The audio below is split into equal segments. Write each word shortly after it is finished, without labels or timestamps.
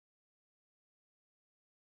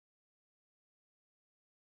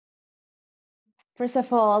First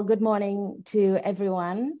of all, good morning to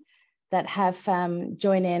everyone that have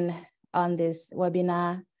joined in on this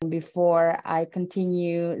webinar. Before I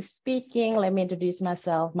continue speaking, let me introduce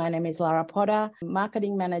myself. My name is Lara Potter,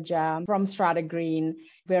 Marketing Manager from Strata Green.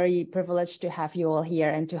 Very privileged to have you all here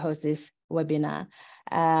and to host this webinar.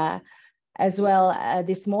 As well,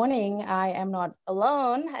 this morning, I am not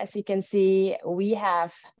alone. As you can see, we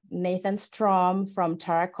have Nathan Straume from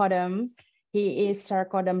TerraCottem. He is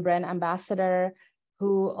TerraCottem brand ambassador,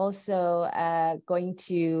 who also going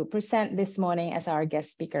to present this morning as our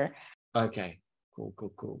guest speaker. Okay,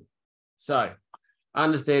 cool. So,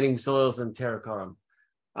 understanding soils and TerraCottem.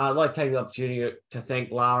 I'd like to take the opportunity to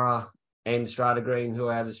thank Lara and Strata Green, who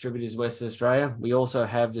are our distributors in Western Australia. We also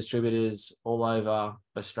have distributors all over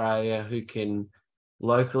Australia who can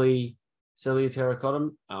locally sell your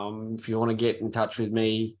TerraCottem. If you want to get in touch with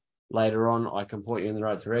me later on, I can point you in the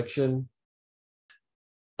right direction.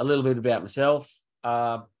 A little bit about myself.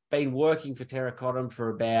 Been working for TerraCottem for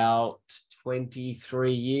about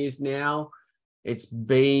 23 years now. It's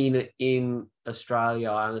been in Australia,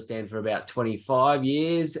 I understand, for about 25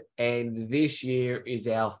 years. And this year is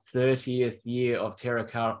our 30th year of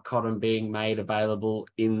TerraCottem being made available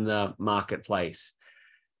in the marketplace.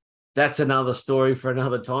 That's another story for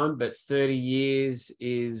another time, but 30 years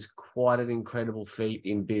is quite an incredible feat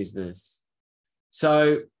in business.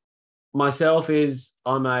 So myself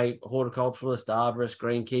I'm a horticulturalist, arborist,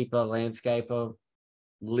 greenkeeper, landscaper,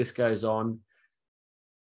 the list goes on.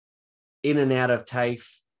 In and out of TAFE,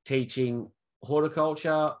 teaching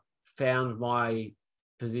horticulture, found my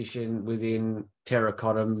position within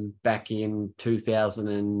TerraCottem back in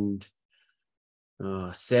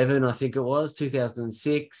 2007, I think it was,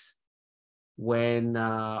 2006, when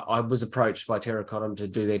I was approached by TerraCottem to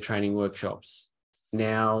do their training workshops.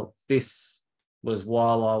 Now, this was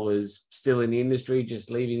while I was still in the industry,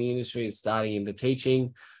 just leaving the industry and starting into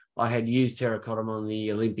teaching. I had used TerraCottem on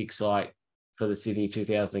the Olympic site for the Sydney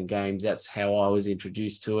 2000 Games. That's how I was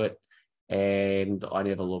introduced to it, and I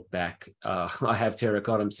never looked back. I have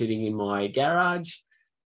TerraCottem sitting in my garage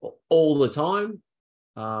all the time.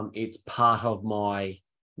 It's part of my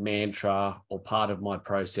mantra or part of my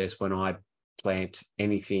process when I plant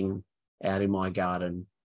anything out in my garden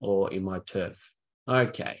or in my turf.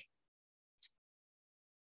 Okay.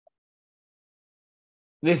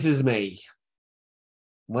 This is me.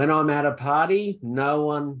 When I'm at a party, no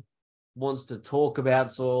one wants to talk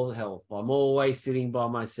about soil health. I'm always sitting by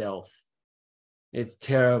myself. It's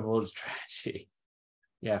terrible. It's tragedy.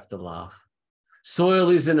 You have to laugh.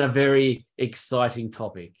 Soil isn't a very exciting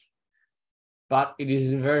topic, but it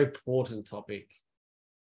is a very important topic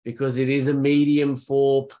because it is a medium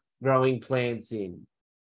for growing plants in.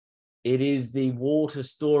 It is the water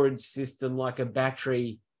storage system, like a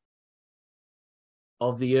battery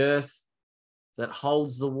of the earth, that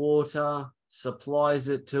holds the water, supplies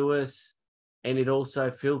it to us, and it also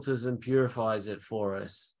filters and purifies it for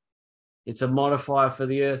us. It's a modifier for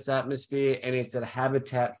the Earth's atmosphere, and it's a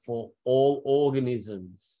habitat for all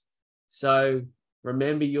organisms. So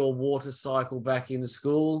remember your water cycle back in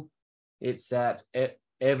school. It's that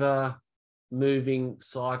ever-moving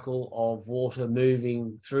cycle of water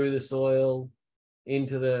moving through the soil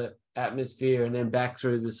into the atmosphere and then back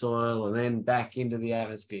through the soil and then back into the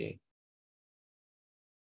atmosphere.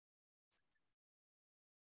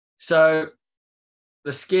 So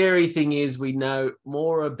the scary thing is we know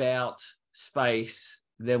more about space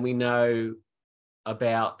than we know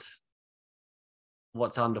about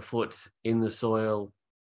what's underfoot in the soil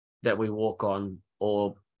that we walk on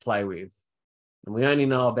or play with. And we only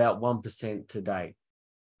know about 1% to date.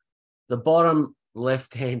 The bottom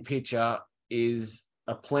left-hand picture is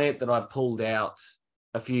a plant that I pulled out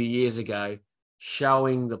a few years ago,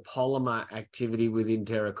 showing the polymer activity within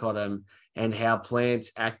TerraCottem and how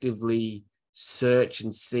plants actively search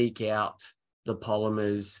and seek out the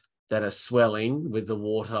polymers that are swelling with the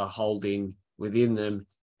water holding within them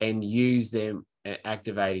and use them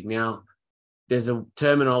activating. Now, there's a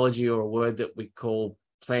terminology or a word that we call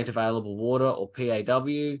plant available water, or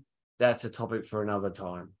PAW. That's a topic for another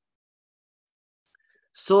time.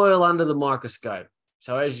 Soil under the microscope.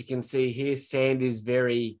 So as you can see here, sand is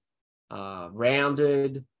very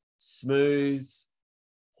rounded, smooth,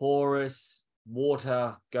 porous.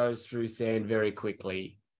 Water goes through sand very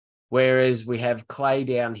quickly. Whereas we have clay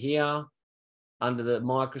down here under the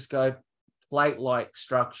microscope, plate-like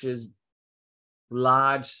structures,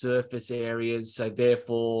 large surface areas. So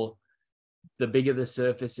therefore, the bigger the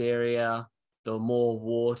surface area, the more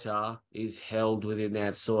water is held within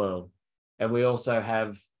that soil. And we also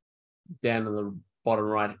have down in the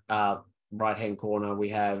bottom right-hand corner, we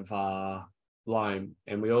have loam,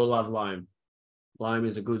 and we all love loam. Loam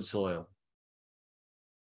is a good soil.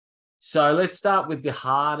 So let's start with the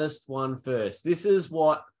hardest one first. This is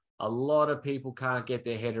what a lot of people can't get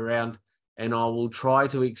their head around, and I will try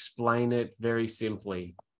to explain it very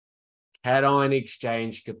simply. Cation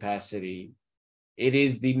exchange capacity. It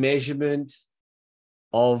is the measurement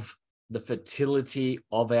of the fertility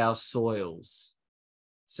of our soils.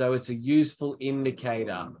 So it's a useful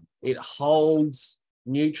indicator. It holds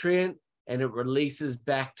nutrient and it releases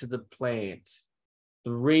back to the plant.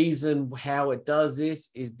 The reason how it does this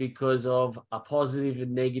is because of a positive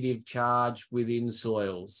and negative charge within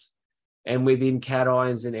soils and within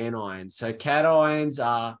cations and anions. So cations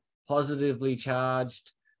are positively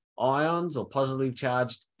charged ions or positively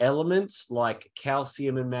charged elements like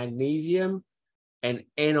calcium and magnesium, and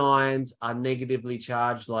anions are negatively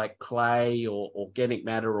charged like clay or organic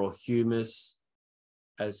matter or humus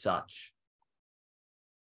as such.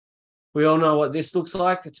 We all know what this looks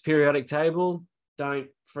like. It's a periodic table. Don't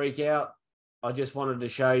freak out. I just wanted to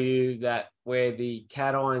show you that where the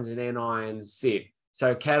cations and anions sit.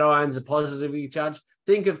 So cations are positively charged.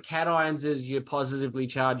 Think of cations as your positively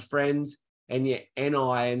charged friends and your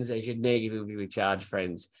anions as your negatively charged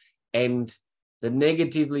friends. And the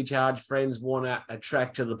negatively charged friends want to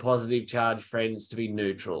attract to the positive charged friends to be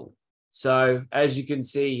neutral. So as you can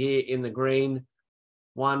see here in the green,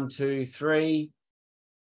 1, 2, 3,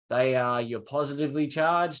 they are your positively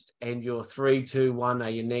charged, and your 3, 2, 1 are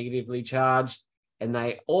your negatively charged. And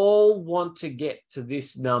they all want to get to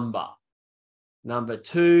this number. Number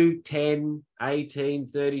 2, 10, 18,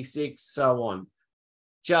 36, so on.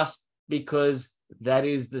 Just because that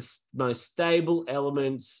is the most stable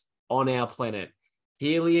elements on our planet.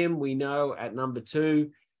 Helium, we know at number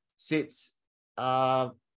 2, sits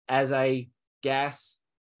as a gas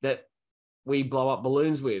that we blow up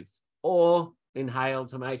balloons with or inhale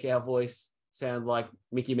to make our voice sound like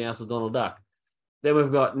Mickey Mouse or Donald Duck. Then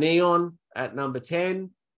we've got neon at number 10,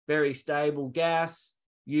 very stable gas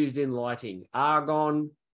used in lighting.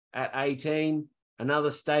 Argon at 18,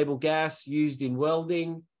 another stable gas used in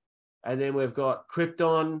welding. And then we've got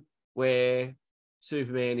krypton, where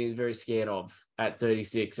Superman is very scared of, at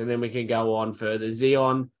 36. And then we can go on further.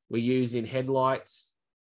 Xeon, we use in headlights,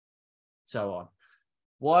 so on.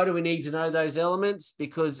 Why do we need to know those elements?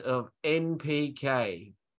 Because of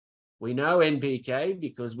NPK. We know NPK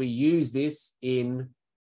because we use this in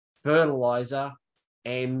fertilizer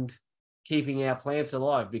and keeping our plants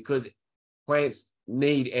alive, because plants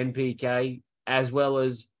need NPK as well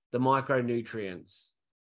as the micronutrients.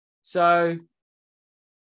 So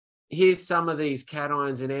here's some of these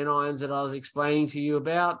cations and anions that I was explaining to you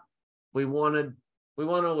about. We want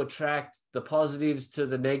to attract the positives to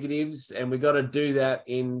the negatives, and we got to do that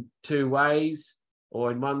in 2 ways,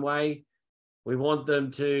 or in 1 way. We want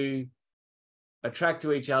them to attract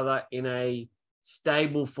to each other in a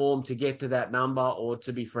stable form to get to that number or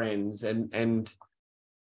to be friends. And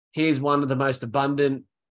here's one of the most abundant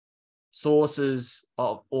sources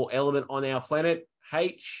of or element on our planet,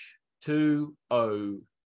 H2O.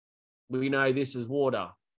 We know this is water.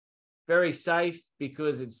 Very safe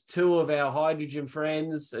because it's 2 of our hydrogen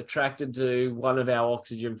friends attracted to 1 of our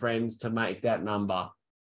oxygen friends to make that number.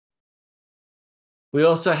 We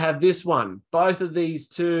also have this one. Both of these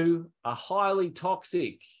 2 are highly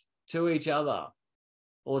toxic to each other,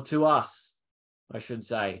 or to us, I should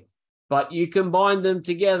say. But you combine them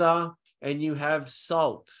together and you have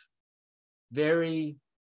salt. Very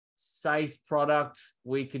safe product.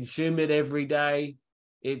 We consume it every day.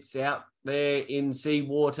 It's out there in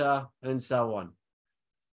seawater and so on.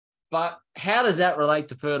 But how does that relate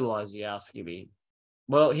to fertilizer, you're asking me?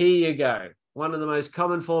 Well, here you go. One of the most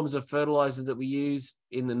common forms of fertilizer that we use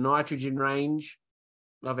in the nitrogen range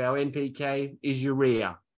of our NPK is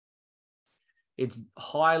urea. It's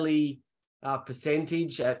highly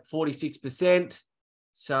percentage at 46%.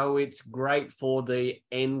 So it's great for the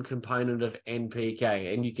N component of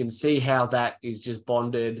NPK. And you can see how that is just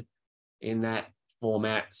bonded in that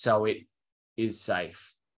format, so it is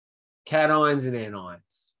safe. Cations and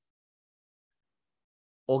anions.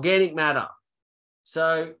 Organic matter.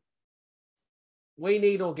 So we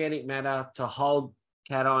need organic matter to hold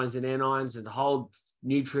cations and anions and hold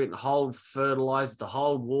nutrient, hold fertilizer, to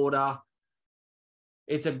hold water.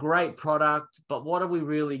 It's a great product, but what are we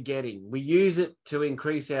really getting? We use it to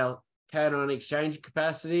increase our cation exchange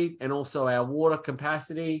capacity and also our water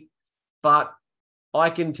capacity. But I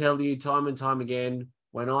can tell you time and time again,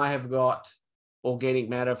 when I have got organic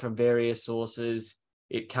matter from various sources,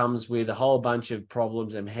 it comes with a whole bunch of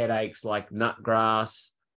problems and headaches like nut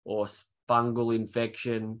grass or fungal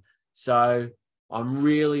infection. So I'm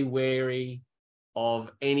really wary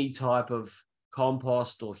of any type of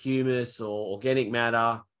compost or humus or organic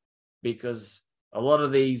matter, because a lot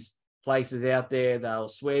of these places out there, they'll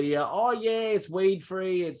swear to you, oh yeah, it's weed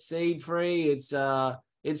free, it's seed free, it's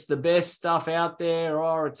the best stuff out there,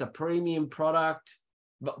 or it's a premium product,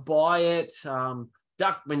 but buy it.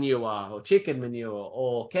 Duck manure or chicken manure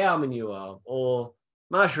or cow manure or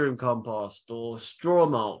mushroom compost or straw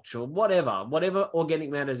mulch or whatever organic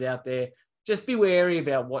matter is out there. Just be wary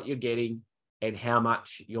about what you're getting and how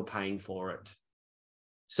much you're paying for it.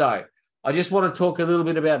 So I just want to talk a little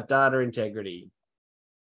bit about data integrity.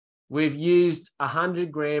 We've used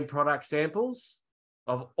 100-gram product samples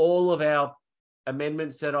of all of our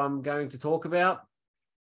amendments that I'm going to talk about,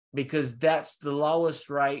 because that's the lowest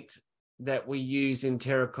rate that we use in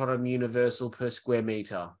TerraCottem Universal per square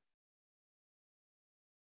meter.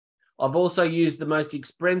 I've also used the most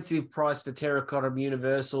expensive price for TerraCottem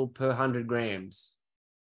Universal per 100 grams.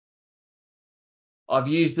 I've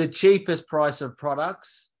used the cheapest price of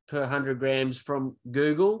products per 100 grams from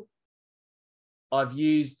Google. I've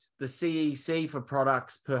used the CEC for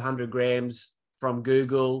products per 100 grams from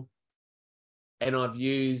Google. And I've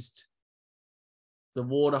used the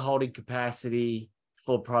water holding capacity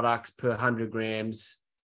for products per 100 grams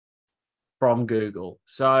from Google.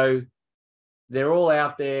 So they're all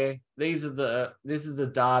out there. This is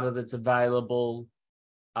the data that's available.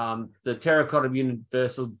 The TerraCottem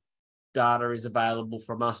Universal data is available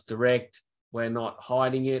from us direct. We're not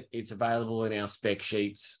hiding it. It's available in our spec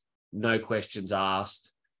sheets. No questions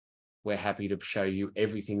asked. We're happy to show you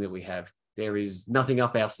everything that we have. There is nothing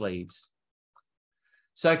up our sleeves.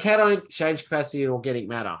 So cation exchange capacity and organic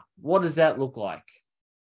matter. What does that look like?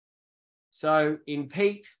 So in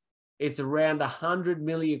peat, it's around 100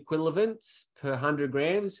 milliequivalents per 100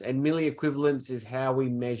 grams, and milliequivalents is how we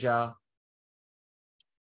measure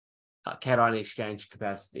cation exchange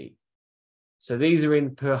capacity. So these are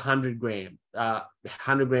in per 100 gram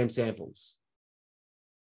samples.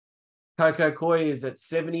 Cocoa coir is at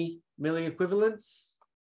 70 milliequivalents.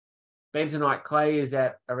 Bentonite clay is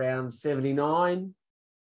at around 79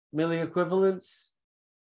 milliequivalents.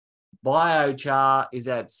 Biochar is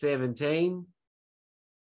at 17,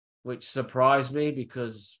 which surprised me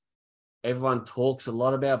because everyone talks a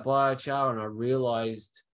lot about biochar and I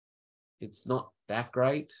realized it's not that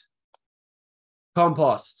great.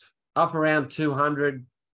 Compost, up around 200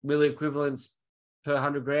 milliequivalents per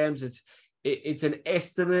 100 grams. It's an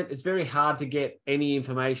estimate. It's very hard to get any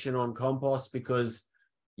information on compost because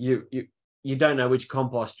you don't know which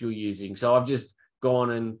compost you're using. So I've just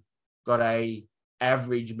gone and got a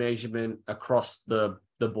average measurement across the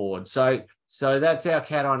board. So that's our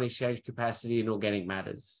cation exchange capacity in organic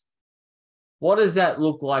matters. What does that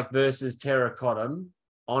look like versus TerraCottem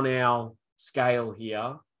on our scale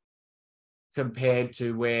here compared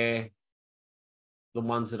to where the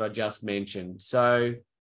ones that I just mentioned? So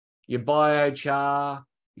your biochar,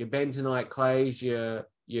 your bentonite clays, your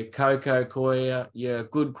cocoa coir, your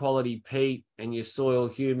good quality peat, and your soil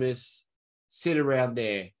humus sit around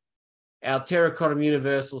there. Our TerraCottem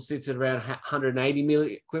Universal sits at around 180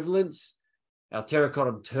 milliequivalents. Our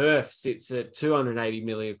TerraCottem Turf sits at 280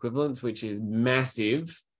 milliequivalents, which is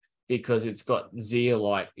massive because it's got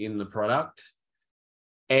zeolite in the product.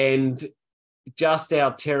 And just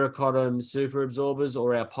our TerraCottem super absorbers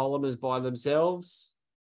or our polymers by themselves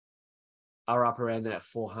are up around that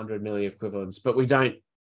 400 milliequivalents. But we don't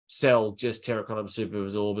sell just TerraCottem super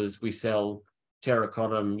absorbers. We sell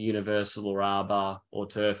TerraCottem Universal or Arbor or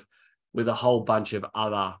Turf with a whole bunch of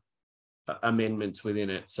other amendments within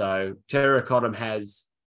it. So TerraCottem has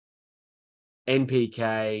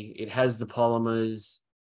NPK, it has the polymers,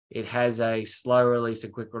 it has a slow release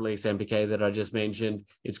and quick release NPK that I just mentioned.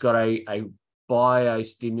 It's got a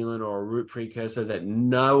biostimulant or a root precursor that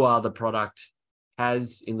no other product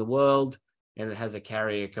has in the world, and it has a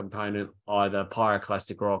carrier component, either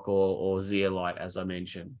pyroclastic rock or zeolite, as I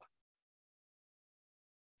mentioned.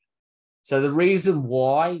 So the reason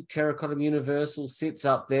why TerraCottem Universal sits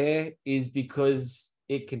up there is because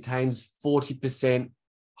it contains 40%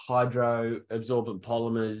 hydro-absorbent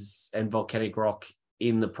polymers and volcanic rock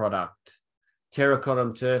in the product.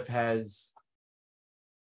 TerraCottem Turf has,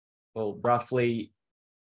 well, roughly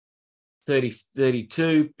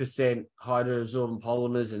 32% hydro-absorbent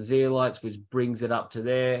polymers and zeolites, which brings it up to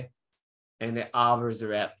there. And the Arbor is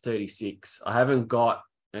about 36. I haven't got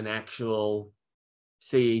an actual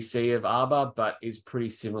CEC of Arbor, but it's pretty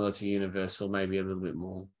similar to Universal, maybe a little bit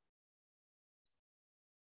more.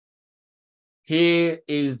 Here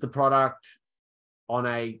is the product on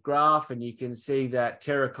a graph, and you can see that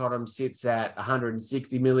TerraCottem sits at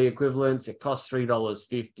 160 milliequivalents. It costs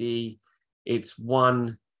 $3.50. It's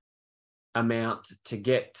one amount to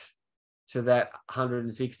get to that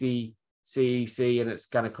 160 CEC, and it's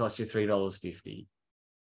going to cost you $3.50.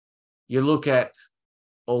 You look at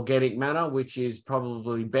organic matter, which is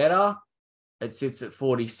probably better. It sits at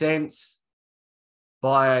 40 cents.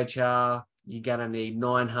 Biochar, you're going to need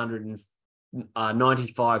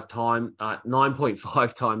 995 times,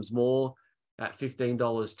 9.5 times more at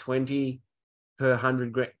 $15.20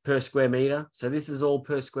 per square meter. So this is all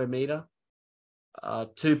per square meter.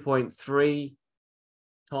 2.3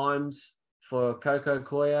 times for cocoa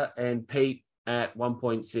coir, and peat at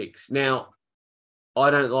 1.6. Now, I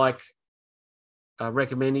don't like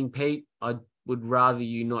recommending peat. I would rather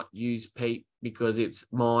you not use peat because it's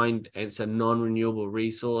mined and it's a non-renewable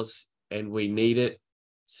resource and we need it.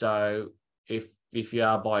 So if you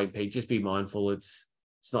are buying peat, just be mindful it's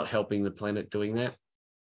not helping the planet doing that.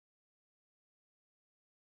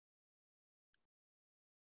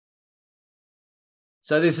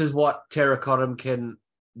 So this is what TerraCottem can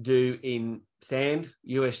do in sand,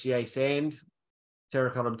 USGA sand,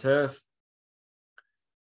 TerraCottem turf.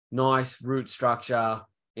 Nice root structure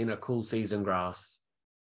in a cool season grass.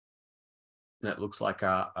 That looks like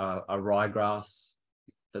a ryegrass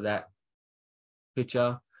for that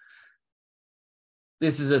picture.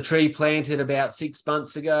 This is a tree planted about 6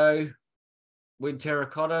 months ago with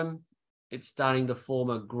TerraCottem. It's starting to form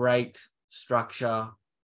a great structure,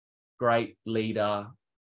 great leader,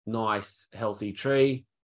 nice, healthy tree.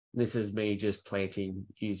 This is me just planting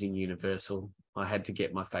using universal. I had to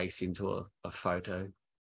get my face into a photo.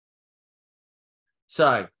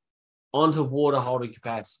 So, on to water holding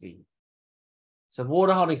capacity. So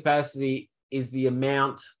water holding capacity is the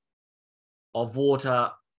amount of water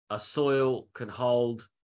a soil can hold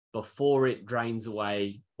before it drains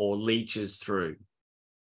away or leaches through.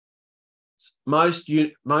 Most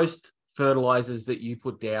fertilizers that you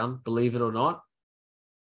put down, believe it or not,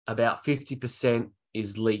 about 50%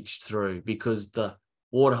 is leached through because the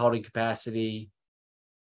water holding capacity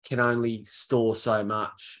can only store so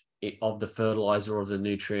much of the fertilizer or the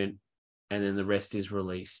nutrient, and then the rest is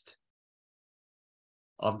released.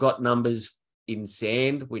 I've got numbers in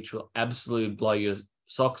sand, which will absolutely blow your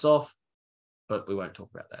socks off, but we won't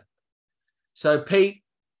talk about that. So peat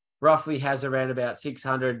roughly has around about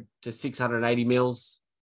 600 to 680 mils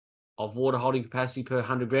of water holding capacity per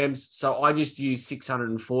 100 grams. So I just use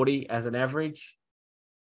 640 as an average.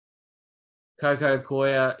 Cocoa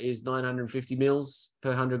coir is 950 mils per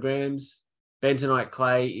 100 grams. Bentonite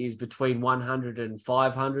clay is between 100 and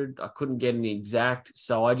 500. I couldn't get an exact,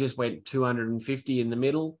 so I just went 250 in the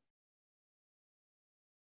middle.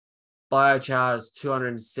 Biochar is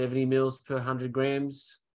 270 mils per 100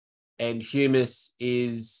 grams. And humus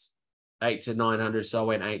is 800 to 900, so I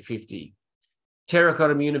went 850.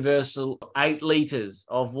 TerraCottem Universal, 8 litres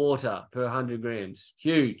of water per 100 grams.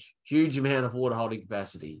 Huge, huge amount of water holding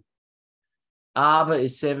capacity. Arbor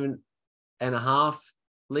is 7.5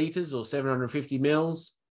 litres or 750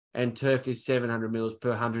 mils, and turf is 700 mils per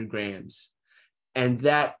 100 grams. And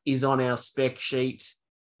that is on our spec sheet.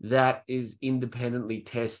 That is independently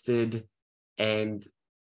tested and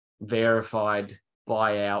verified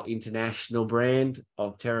by our international brand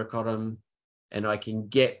of TerraCottem. And I can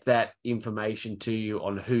get that information to you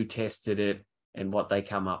on who tested it and what they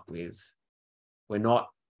come up with.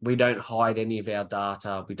 We don't hide any of our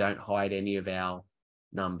data. We don't hide any of our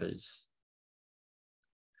numbers.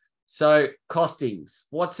 So costings,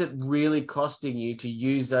 what's it really costing you to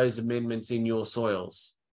use those amendments in your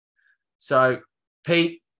soils? So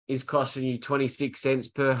peat is costing you 26 cents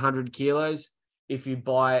per 100 kilos if you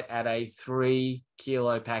buy it at a 3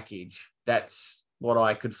 kilo package. That's what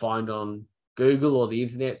I could find on Google or the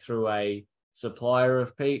internet through a supplier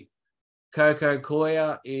of peat. Cocoa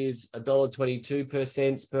coir is $1.22 per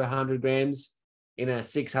cents per 100 grams in a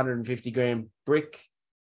 650 gram brick.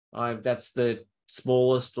 That's the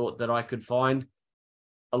smallest that I could find.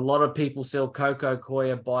 A lot of people sell cocoa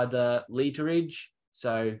coir by the literage,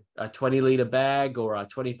 so a 20-litre bag or a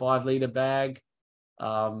 25-litre bag.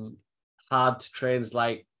 Hard to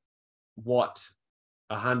translate what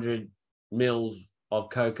 100 mils of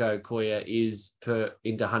cocoa coir is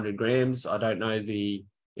into 100 grams. I don't know the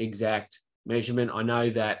exact measurement. I know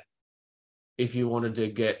that if you wanted to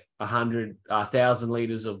get 1,000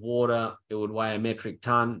 litres of water, it would weigh a metric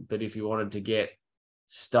ton. But if you wanted to get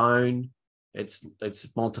stone, it's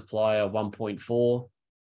multiplier 1.4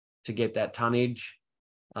 to get that tonnage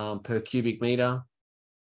per cubic meter.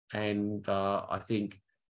 And I think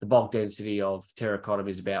the bulk density of TerraCottem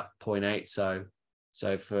is about 0.8.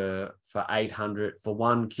 So for 800, for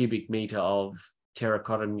 1 cubic meter of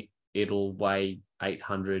TerraCottem, it'll weigh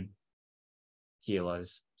 800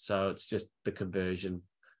 kilos. So it's just the conversion.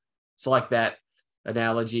 It's like that.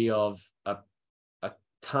 analogy of a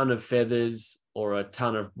ton of feathers or a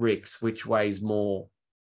ton of bricks, which weighs more.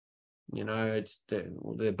 You know,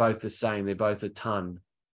 they're both the same. They're both a ton.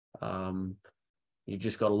 You've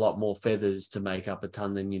just got a lot more feathers to make up a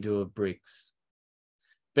ton than you do of bricks.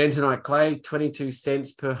 Bentonite clay, 22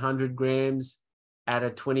 cents per 100 grams at a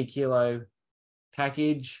 20 kilo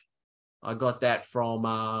package. I got that from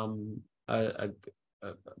a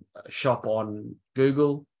shop on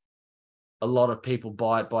Google. A lot of people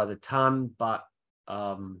buy it by the ton, but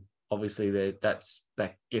obviously that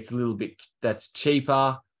gets a little bit, that's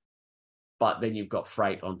cheaper, but then you've got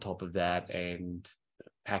freight on top of that and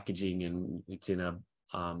packaging, and it's in a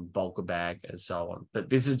bulker bag and so on. But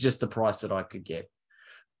this is just the price that I could get.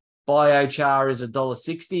 Biochar is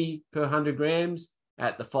 $1.60 per 100 grams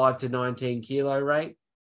at the 5 to 19 kilo rate.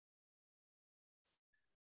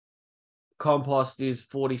 Compost is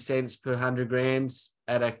 40 cents per 100 grams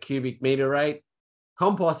at a cubic meter rate.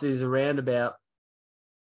 Compost is around about,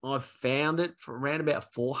 I've found it for around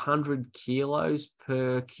about 400 kilos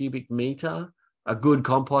per cubic meter. A good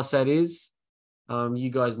compost, that is. You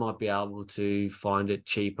guys might be able to find it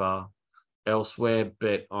cheaper elsewhere,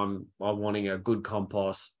 but I'm wanting a good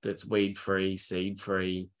compost that's weed-free,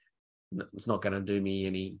 seed-free. It's not going to do me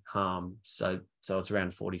any harm. So it's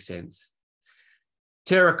around 40 cents.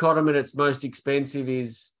 TerraCottem at its most expensive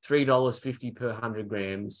is $3.50 per 100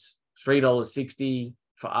 grams, $3.60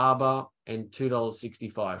 for arbor, and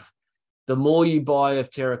 $2.65. The more you buy of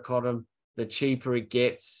TerraCottem, the cheaper it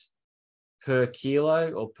gets per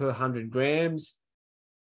kilo or per 100 grams.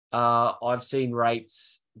 I've seen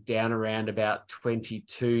rates down around about $22,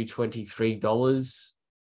 $23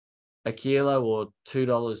 a kilo, or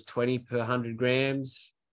 $2.20 per 100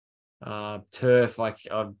 grams. Turf,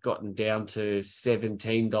 I've gotten down to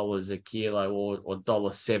 $17 a kilo or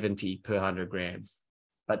 $1.70 per 100 grams.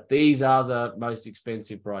 But these are the most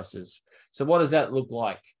expensive prices. So what does that look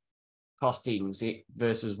like? Costings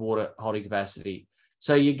versus water holding capacity.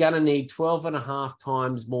 So you're going to need 12.5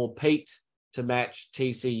 times more peat to match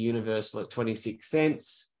TC Universal at 26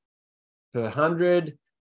 cents per 100.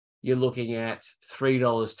 You're looking at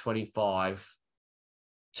 $3.25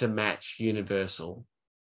 to match Universal.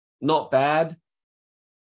 Not bad.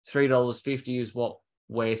 $3.50 is what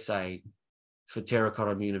we're saying for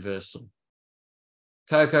TerraCottem Universal.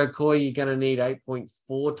 Cocoa coir, you're going to need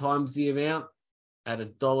 8.4 times the amount at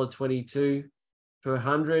 $1.22 per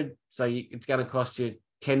 100. So it's going to cost you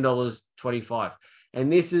 $10.25.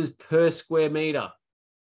 And this is per square meter,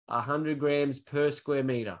 100 grams per square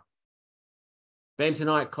meter.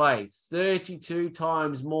 Bentonite clay, 32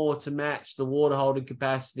 times more to match the water holding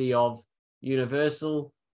capacity of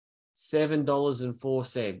Universal,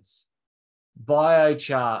 $7.04.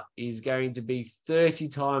 Biochar is going to be 30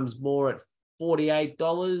 times more at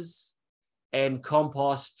 $48, and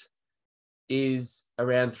compost is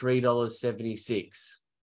around $3.76.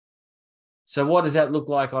 So what does that look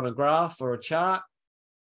like on a graph or a chart?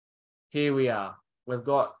 Here we are. We've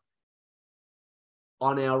got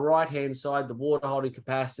on our right-hand side the water holding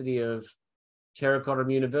capacity of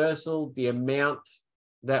TerraCottem Universal, the amount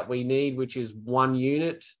that we need, which is 1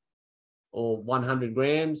 unit or 100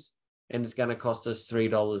 grams, and it's going to cost us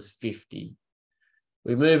 $3.50.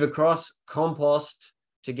 We move across compost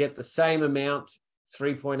to get the same amount,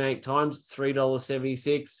 3.8 times,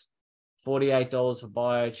 $3.76, $48 for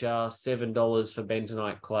biochar, $7 for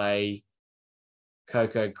bentonite clay,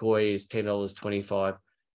 cocoa coir is $10.25,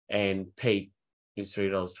 and peat is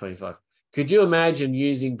 $3.25. Could you imagine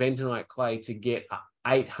using bentonite clay to get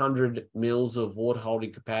 800 mils of water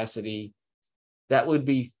holding capacity? That would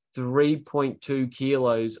be 3.2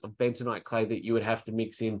 kilos of bentonite clay that you would have to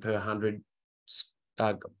mix in per 100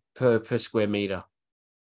 per square meter.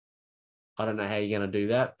 I don't know how you're going to do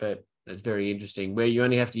that, but it's very interesting, where you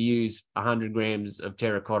only have to use 100 grams of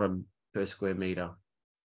TerraCottem per square meter.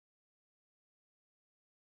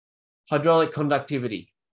 Hydraulic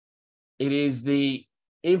conductivity. It is the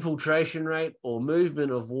infiltration rate or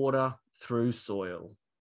movement of water through soil.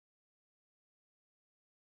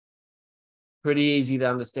 Pretty easy to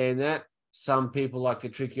understand that. Some people like to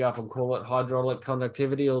trick you up and call it hydraulic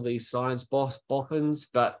conductivity, or these science boffins,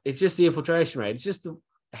 but it's just the infiltration rate. It's just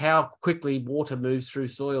how quickly water moves through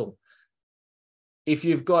soil. If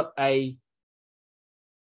you've got a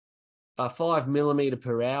 5 millimeter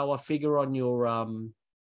per hour figure on your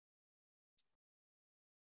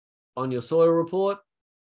soil report,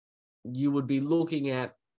 you would be looking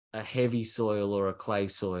at a heavy soil or a clay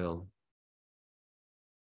soil.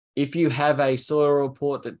 If you have a soil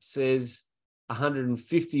report that says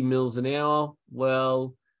 150 mils an hour,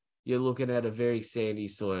 well, you're looking at a very sandy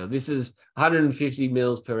soil. This is 150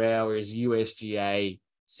 mils per hour is USGA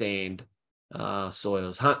sand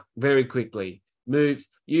soils. Very quickly moves.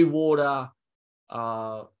 You water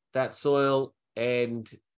that soil and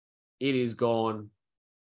it is gone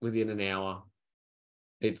within an hour.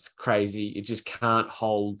 It's crazy. It just can't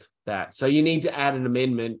hold that. So you need to add an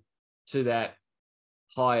amendment to that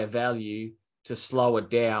higher value to slow it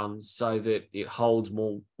down so that it holds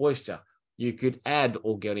more moisture. You could add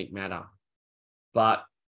organic matter, but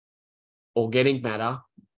organic matter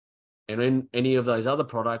and in any of those other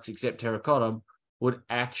products except TerraCottem would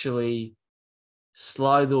actually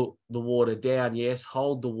slow the water down, yes,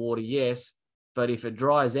 hold the water, yes, but if it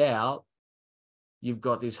dries out, you've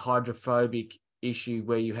got this hydrophobic issue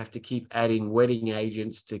where you have to keep adding wetting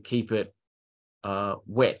agents to keep it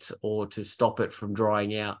wet or to stop it from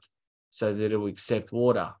drying out so that it will accept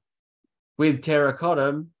water. With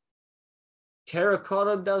TerraCottem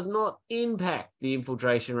does not impact the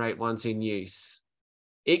infiltration rate once in use.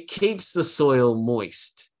 It keeps the soil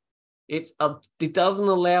moist. It doesn't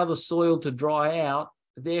allow the soil to dry out.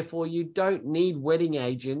 Therefore, you don't need wetting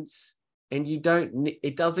agents and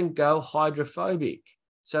it doesn't go hydrophobic.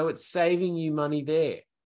 So it's saving you money there.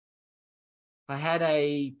 I had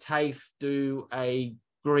a TAFE do a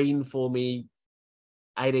green for me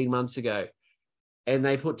 18 months ago, and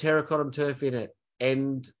they put TerraCottem turf in it.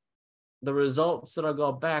 And the results that I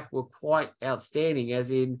got back were quite outstanding,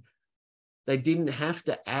 as in they didn't have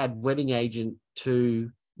to add wetting agent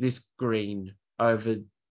to this green over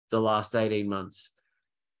the last 18 months.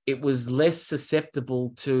 It was less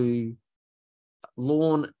susceptible to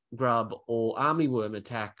lawn grub or armyworm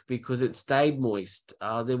attack because it stayed moist.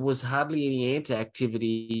 There was hardly any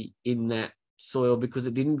ant-activity in that soil because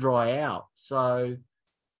it didn't dry out. So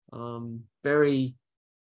I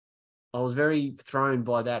was very thrown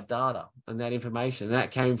by that data and that information.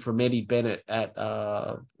 That came from Eddie Bennett at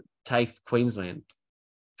TAFE Queensland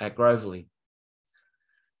at Groverley.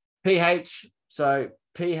 pH. So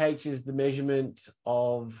pH is the measurement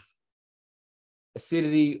of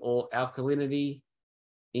acidity or alkalinity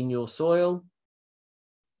in your soil.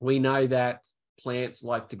 We know that plants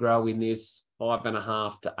like to grow in this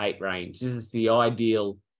 5.5 to 8 range. This is the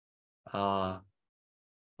ideal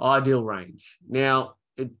range. Now,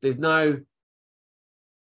 there's no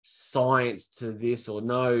science to this or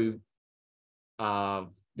no,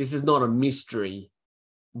 this is not a mystery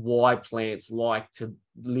why plants like to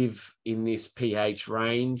live in this pH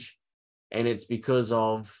range. And it's because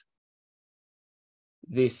of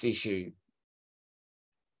this issue.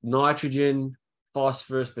 Nitrogen,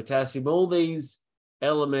 phosphorus, potassium, all these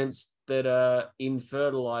elements that are in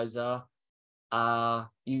fertilizer,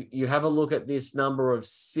 you have a look at this number of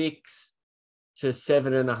 6 to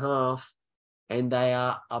 7.5, and they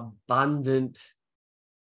are abundant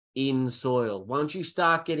in soil. Once you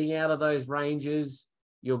start getting out of those ranges,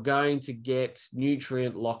 you're going to get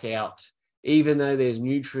nutrient lockout. Even though there's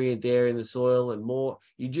nutrient there in the soil and more,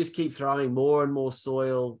 you just keep throwing more and more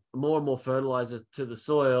soil, more and more fertilizer to the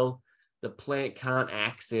soil, the plant can't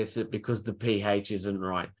access it because the pH isn't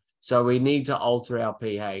right. So we need to alter our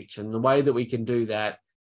pH. And the way that we can do that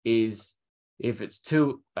is if it's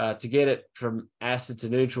to get it from acid to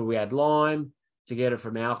neutral, we add lime. To get it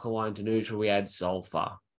from alkaline to neutral, we add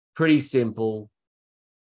sulfur. Pretty simple,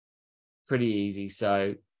 pretty easy.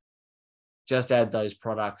 So just add those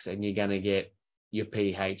products and you're going to get your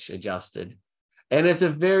pH adjusted. And it's a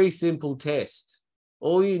very simple test.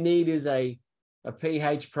 All you need is a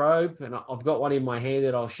pH probe, and I've got one in my hand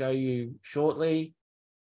that I'll show you shortly.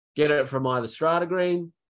 Get it from either Strata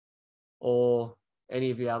Green or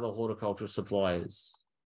any of the other horticultural suppliers.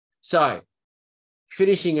 So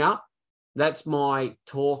finishing up, that's my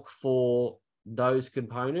talk for those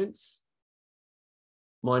components.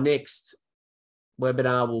 My next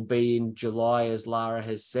webinar will be in July, as Lara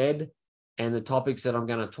has said, and the topics that I'm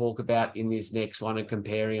going to talk about in this next one and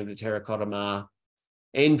comparing them to TerraCottem are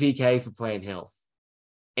NPK for plant health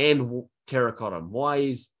and TerraCottem. Why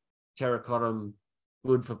is TerraCottem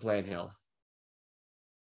good for plant health?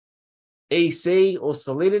 EC or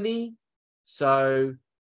salinity. So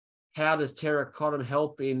how does TerraCottem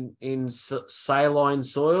help in saline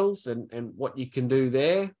soils and what you can do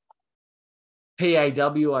there?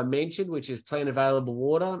 PAW I mentioned, which is plant available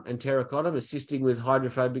water, and TerraCottem assisting with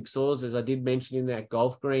hydrophobic soils, as I did mention in that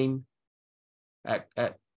golf green at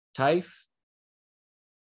TAFE.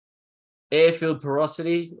 Airfield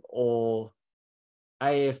porosity or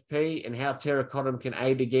AFP and how TerraCottem can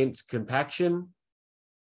aid against compaction.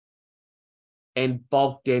 And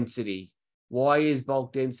bulk density. Why is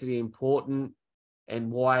bulk density important and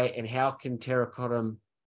why and how can TerraCottem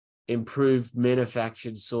improved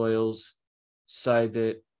manufactured soils, so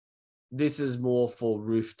that this is more for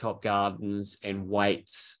rooftop gardens and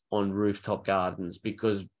weights on rooftop gardens,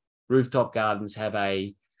 because rooftop gardens have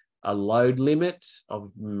a load limit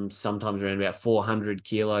of sometimes around about 400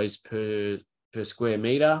 kilos per square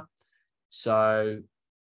meter, so,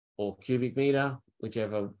 or cubic meter,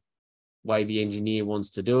 whichever way the engineer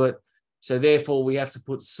wants to do it. So therefore we have to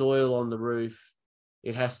put soil on the roof.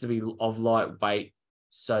 It has to be of light weight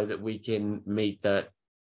so that we can meet that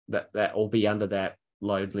or be under that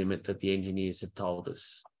load limit that the engineers have told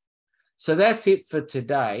us. So that's it for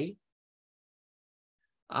today.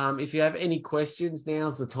 If you have any questions,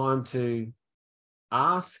 now's the time to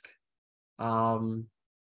ask. And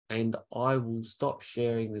I will stop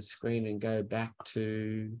sharing the screen and go back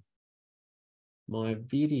to my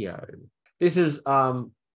video. This is a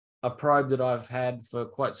probe that I've had for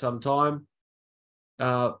quite some time.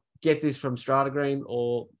 Get this from Straume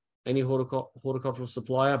or any horticultural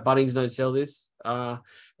supplier. Bunnings don't sell this.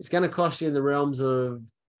 It's going to cost you in the realms of a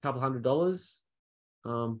couple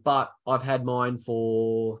 $100. But I've had mine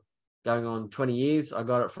for going on 20 years. I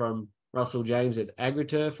got it from Russell James at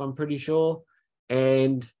AgriTurf, I'm pretty sure.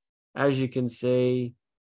 And as you can see,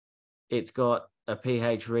 it's got a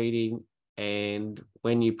pH reading. And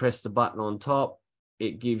when you press the button on top,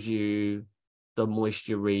 it gives you the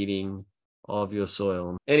moisture reading of your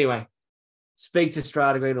soil. Anyway, speak to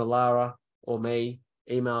Straume or Lara or me,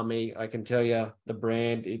 email me. I can tell you the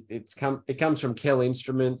brand. It comes from Kell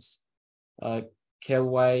Instruments,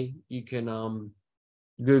 Kellway. You can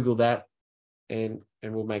Google that and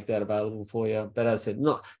we'll make that available for you. But as I said,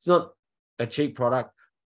 it's not a cheap product,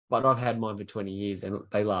 but I've had mine for 20 years and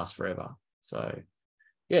they last forever. So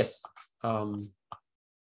yes. Were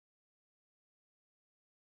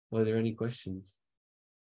there any questions?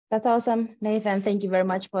 That's awesome, Nathan. Thank you very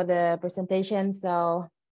much for the presentation. So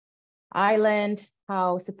I learned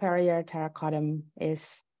how superior TerraCottem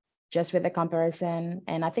is just with the comparison.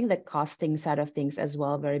 And I think the costing side of things as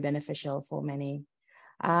well, very beneficial for many.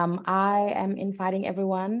 I am inviting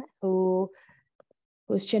everyone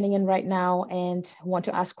who's tuning in right now and want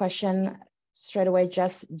to ask question straight away,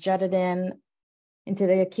 just jot it into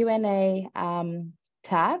the Q&A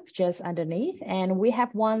tab just underneath. And we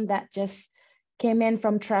have one that just came in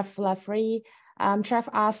from Trev Lafree. Trev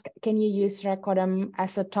asked, can you use TerraCottem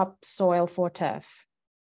as a topsoil for turf?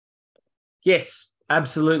 Yes,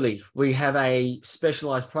 absolutely. We have a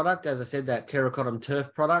specialized product, as I said, that TerraCottem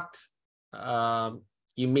turf product.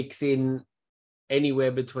 You mix in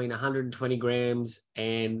anywhere between 120 grams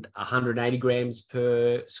and 180 grams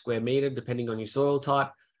per square meter, depending on your soil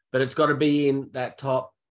type. But it's got to be in that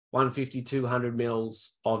top 150, 200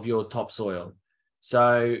 mils of your topsoil.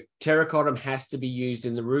 So TerraCottem has to be used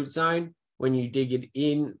in the root zone. When you dig it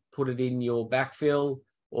in, put it in your backfill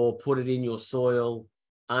or put it in your soil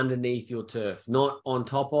underneath your turf, not on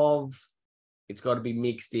top of. It's got to be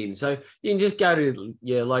mixed in. So you can just go to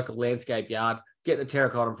your local landscape yard, get the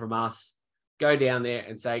TerraCottem from us, go down there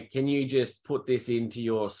and say, can you just put this into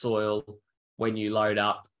your soil when you load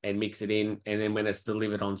up and mix it in? And then when it's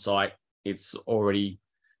delivered on site, it's already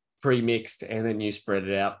pre-mixed, and then you spread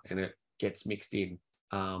it out and it gets mixed in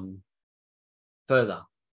further.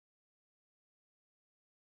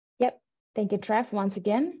 Yep. Thank you, Trev, once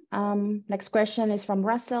again. Next question is from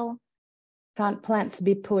Russell. Can't plants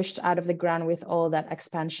be pushed out of the ground with all that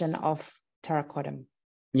expansion of TerraCottem?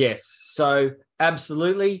 Yes. So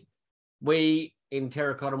absolutely. We in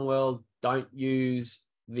TerraCottem world don't use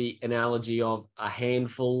the analogy of a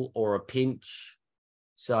handful or a pinch.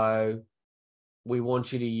 So we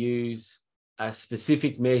want you to use a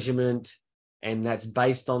specific measurement, and that's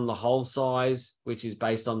based on the hole size, which is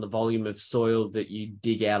based on the volume of soil that you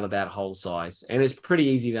dig out of that hole size. And it's pretty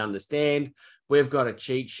easy to understand. We've got a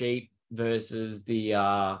cheat sheet versus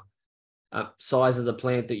the size of the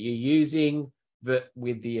plant that you're using, but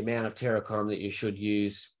with the amount of TerraCottem that you should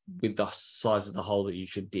use with the size of the hole that you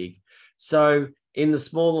should dig. So in the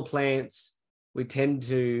smaller plants, we tend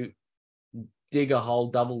to dig a hole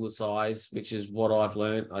double the size, which is what I've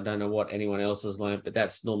learned. I don't know what anyone else has learned, but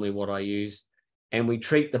that's normally what I use. And we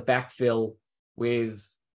treat the backfill with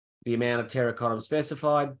the amount of TerraCottem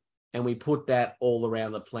specified, and we put that all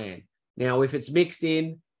around the plant. Now, if it's mixed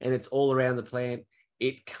in and it's all around the plant,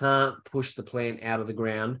 it can't push the plant out of the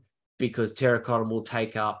ground because TerraCottem will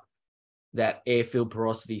take up that air-filled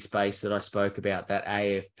porosity space that I spoke about, that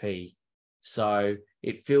AFP. So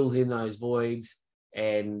it fills in those voids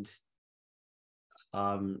and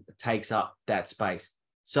takes up that space.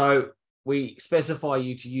 So we specify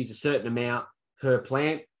you to use a certain amount per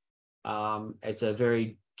plant. It's a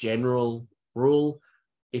very general rule.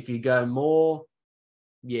 If you go more,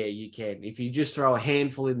 yeah, you can. If you just throw a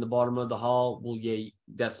handful in the bottom of the hole, well, yeah,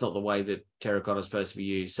 that's not the way that terracotta is supposed to be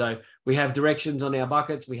used. So we have directions on our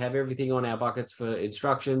buckets. We have everything on our buckets for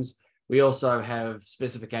instructions. We also have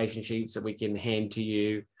specification sheets that we can hand to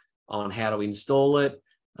you on how to install it.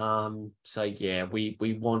 So yeah,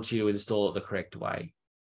 we want you to install it the correct way.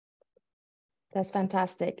 That's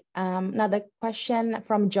fantastic. Another question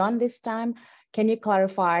from John this time. Can you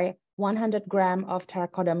clarify 100 gram of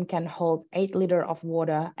TerraCottem can hold 8 liter of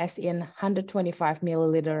water, as in 125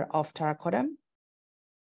 milliliter of TerraCottem?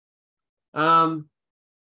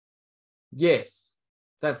 Yes,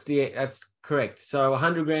 that's correct. So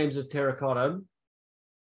 100 grams of TerraCottem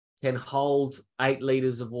can hold 8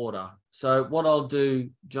 liters of water. So what I'll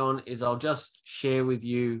do, John, is I'll just share with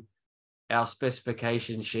you our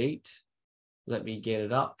specification sheet. Let me get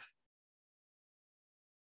it up.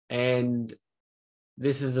 And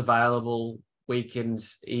this is available. We can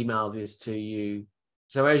email this to you.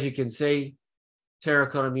 So as you can see,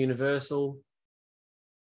 TerraCottem Universal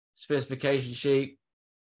specification sheet.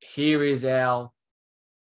 Here is the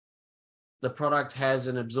product has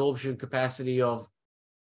an absorption capacity of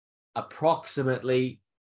approximately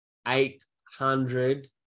 800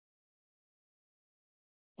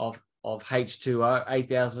 of H2O,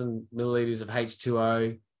 8,000 milliliters of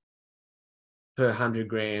H2O per 100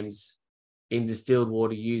 grams in distilled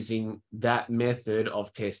water using that method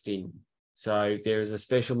of testing. So there is a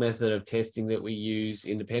special method of testing that we use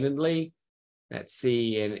independently. That's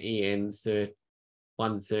CEN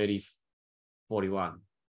 13041.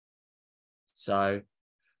 So,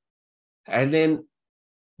 and then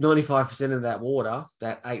 95% of that water,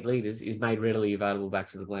 that 8 liters, is made readily available back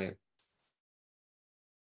to the plant.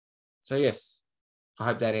 So yes, I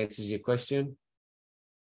hope that answers your question.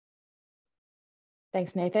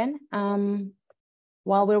 Thanks, Nathan.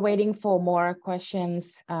 While we're waiting for more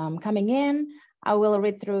questions coming in, I will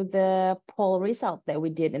read through the poll result that we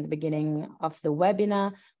did in the beginning of the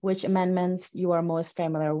webinar, which amendments you are most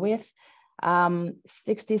familiar with.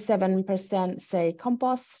 67% say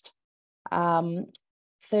compost,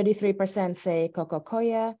 33% say coco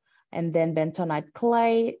coir, and then bentonite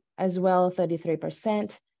clay as well,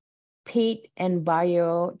 33%. Peat and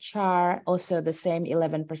biochar, also the same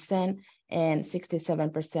 11%, and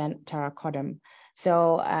 67% TerraCottem.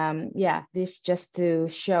 So yeah, this just to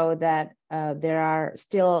show that there are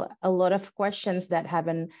still a lot of questions that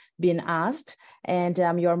haven't been asked, and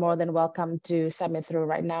you're more than welcome to submit through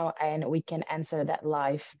right now, and we can answer that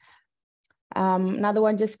live. Another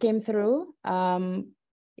one just came through.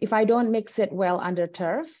 If I don't mix it well under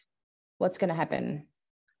turf, what's going to happen?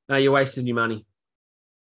 No, you're wasting your money.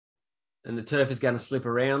 And the turf is going to slip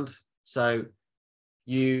around. So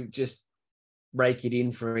you just rake it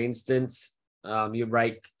in, for instance. Your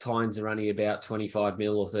rake tines are only about 25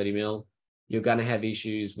 mil or 30 mil. You're going to have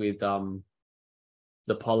issues with the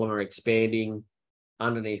polymer expanding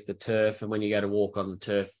underneath the turf. And when you go to walk on the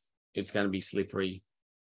turf, it's going to be slippery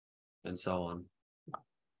and so on.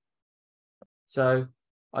 So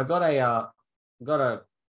I got a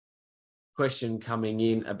question coming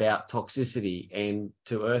in about toxicity and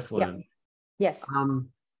to earthworm. Yep. Yes.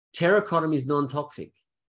 TerraCottem is non-toxic.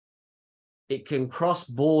 It can cross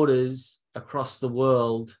borders across the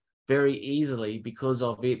world very easily because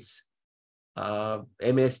of its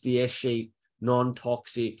MSDS sheet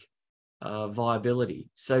non-toxic viability.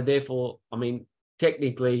 So therefore, I mean,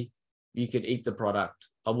 technically, you could eat the product.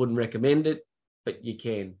 I wouldn't recommend it, but you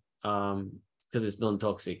can because it's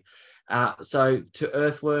non-toxic. So to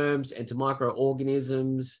earthworms and to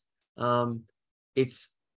microorganisms,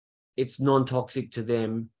 it's non-toxic to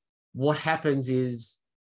them. What happens is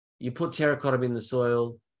you put TerraCottem in the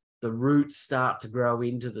soil, the roots start to grow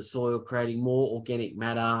into the soil, creating more organic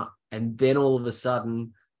matter. And then all of a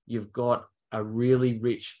sudden, you've got a really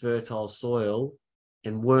rich, fertile soil,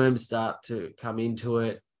 and worms start to come into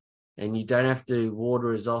it. And you don't have to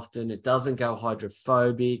water as often. It doesn't go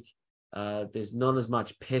hydrophobic. There's not as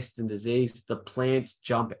much pest and disease. The plants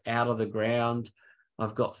jump out of the ground.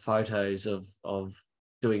 I've got photos of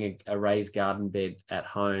doing a raised garden bed at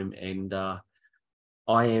home, and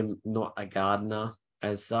I am not a gardener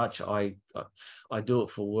as such. I do it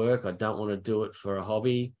for work. I don't want to do it for a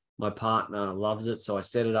hobby. My partner loves it, so I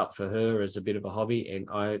set it up for her as a bit of a hobby, and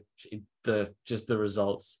the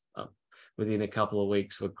results within a couple of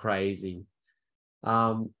weeks were crazy.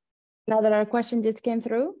 Another question just came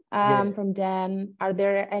through from Dan. Are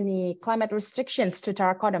there any climate restrictions to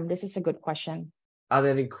TerraCottem? This is a good question. Are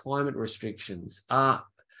there any climate restrictions?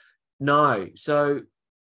 No. So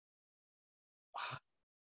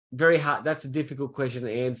very hard. That's a difficult question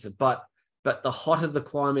to answer. But the hotter the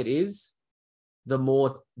climate is, the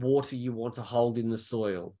more water you want to hold in the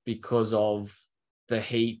soil because of the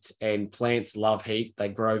heat, and plants love heat. They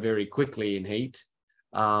grow very quickly in heat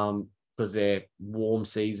because they're warm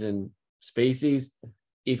season species.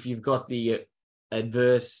 If you've got the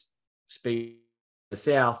adverse species in the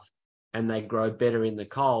south and they grow better in the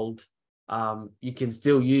cold, you can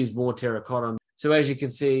still use more TerraCottem. So as you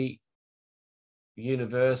can see,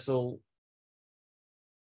 universal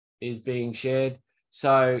is being shared.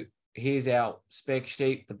 So here's our spec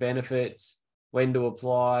sheet, the benefits, when to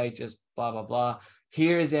apply, just blah, blah, blah.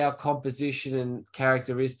 Here is our composition and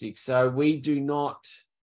characteristics. So we do not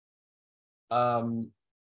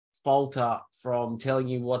falter from telling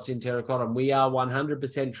you what's in TerraCottem. We are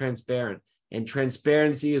 100% transparent, and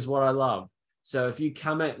transparency is what I love. So if you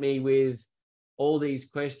come at me with all these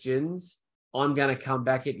questions, I'm going to come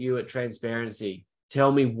back at you at transparency.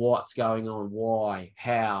 Tell me what's going on, why,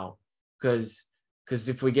 how, because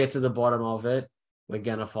if we get to the bottom of it, we're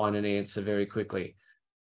going to find an answer very quickly.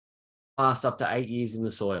 Last up to 8 years in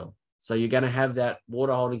the soil. So you're going to have that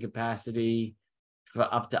water holding capacity for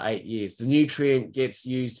up to 8 years. The nutrient gets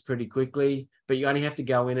used pretty quickly, but you only have to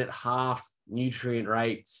go in at half nutrient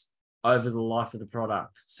rates over the life of the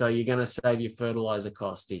product. So you're going to save your fertilizer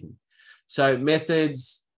costing. So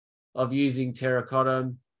methods of using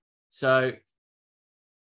TerraCottem. So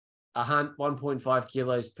 1.5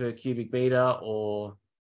 kilos per cubic meter, or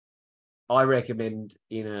I recommend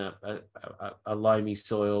in a loamy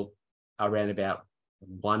soil around about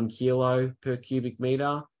 1 kilo per cubic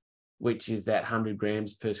meter, which is that 100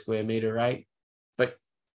 grams per square meter rate. But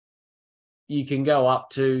you can go up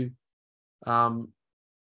to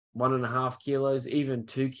 1.5 kilos, even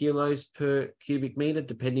 2 kilos per cubic meter,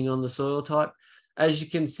 depending on the soil type. As you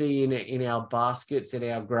can see in our baskets and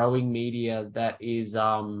our growing media that is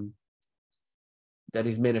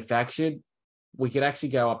manufactured, we could actually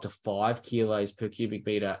go up to 5 kilos per cubic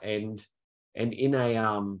meter. And in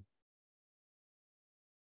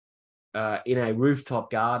a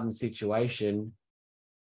rooftop garden situation,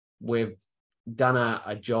 we've done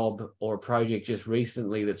a job or a project just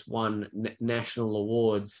recently that's won national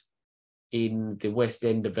awards in the West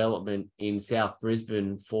End development in South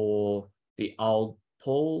Brisbane for the old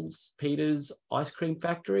Paul's Peter's ice cream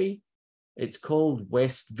factory. It's called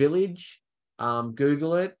West Village.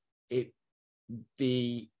 Google it.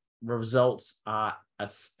 The results are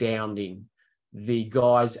astounding. The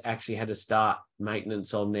guys actually had to start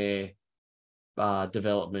maintenance on their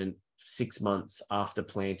development 6 months after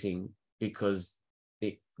planting because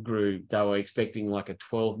it grew. They were expecting like a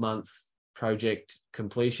 12-month project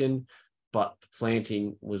completion, but the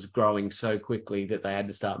planting was growing so quickly that they had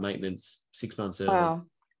to start maintenance 6 months early. Wow,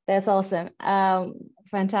 that's awesome.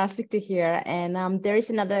 Fantastic to hear. And there is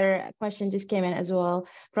another question just came in as well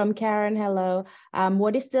from Karen. Hello.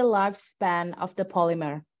 What is the lifespan of the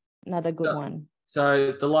polymer? Another good one.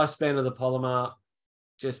 So the lifespan of the polymer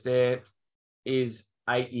just there is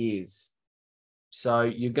 8 years. So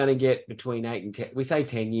you're going to get between 8 and 10. We say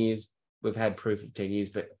 10 years. We've had proof of 10 years,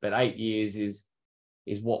 but 8 years is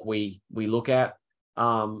what we look at.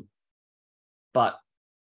 But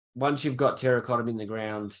once you've got TerraCottem in the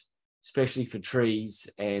ground, especially for trees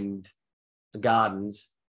and gardens,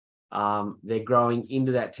 they're growing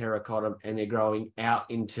into that TerraCottem and they're growing out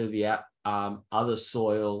into the other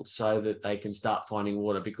soil so that they can start finding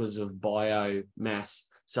water because of biomass.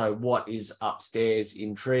 So what is upstairs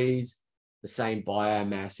in trees, the same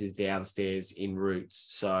biomass is downstairs in roots.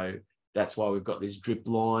 So that's why we've got this drip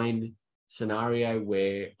line scenario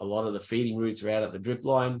where a lot of the feeding roots are out at the drip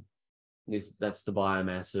line. That's the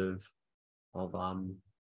biomass of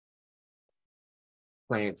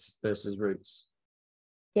plants versus roots.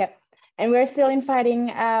 Yep. And we're still inviting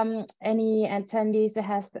any attendees that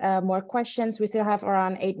has more questions. We still have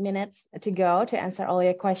around 8 minutes to go to answer all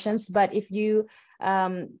your questions. But if you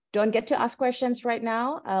don't get to ask questions right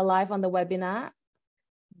now live on the webinar,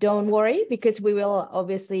 don't worry, because we will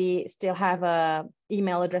obviously still have a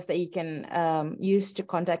email address that you can use to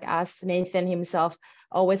contact us. Nathan himself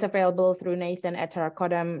always available through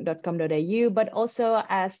nathan@terracottem.com.au, but also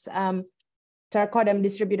as TerraCottem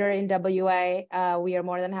distributor in WA, we are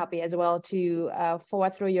more than happy as well to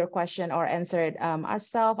forward through your question or answer it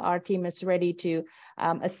ourselves. Our team is ready to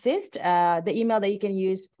assist. The email that you can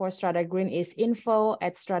use for Strata Green is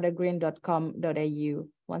info@stratagreen.com.au.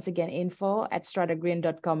 Once again,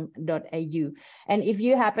 info@stratagreen.com.au. And if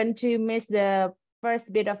you happen to miss the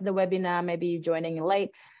first bit of the webinar, maybe joining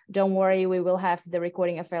late, don't worry, we will have the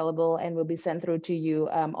recording available and will be sent through to you,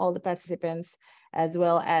 all the participants, as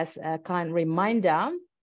well as a kind reminder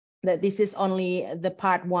that this is only the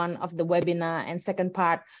part 1 of the webinar, and second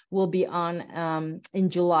part will be on in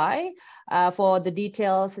July. For the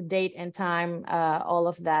details, date and time, all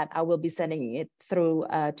of that, I will be sending it through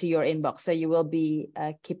to your inbox, so you will be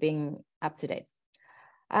keeping up to date.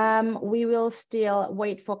 We will still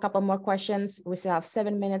wait for a couple more questions. We still have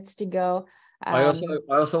 7 minutes to go. I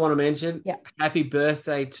also want to mention, yeah, happy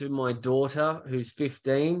birthday to my daughter who's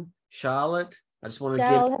 15, Charlotte. I just want to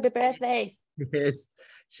Cheryl, happy birthday. Yes,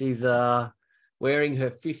 she's wearing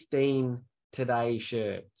her 15 today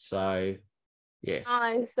shirt. So yes.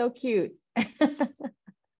 Oh, it's so cute.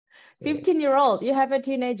 15-year-old, you have a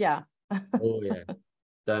teenager. Oh yeah,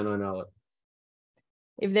 don't I know it.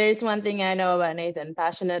 If there is one thing I know about Nathan,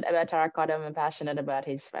 passionate about TerraCottem and passionate about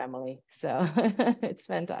his family. So it's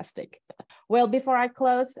fantastic. Well, before I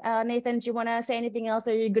close, Nathan, do you want to say anything else?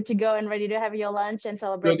 Are you good to go and ready to have your lunch and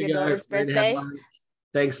celebrate your daughter's birthday?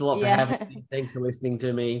 Thanks a lot for having me. Thanks for listening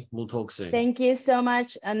to me. We'll talk soon. Thank you so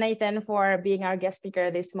much, Nathan, for being our guest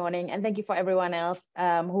speaker this morning. And thank you for everyone else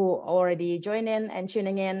who already joined in and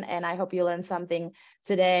tuning in. And I hope you learned something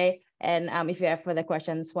today. And if you have further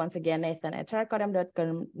questions, once again, Nathan at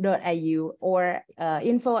terracottem.com.au or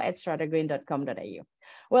info@stratagreen.com.au.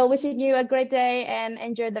 Well, wishing you a great day and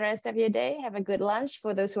enjoy the rest of your day. Have a good lunch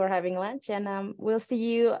for those who are having lunch. And we'll see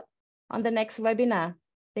you on the next webinar.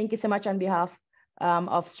 Thank you so much on behalf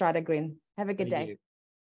of Strata Green. Have a good day.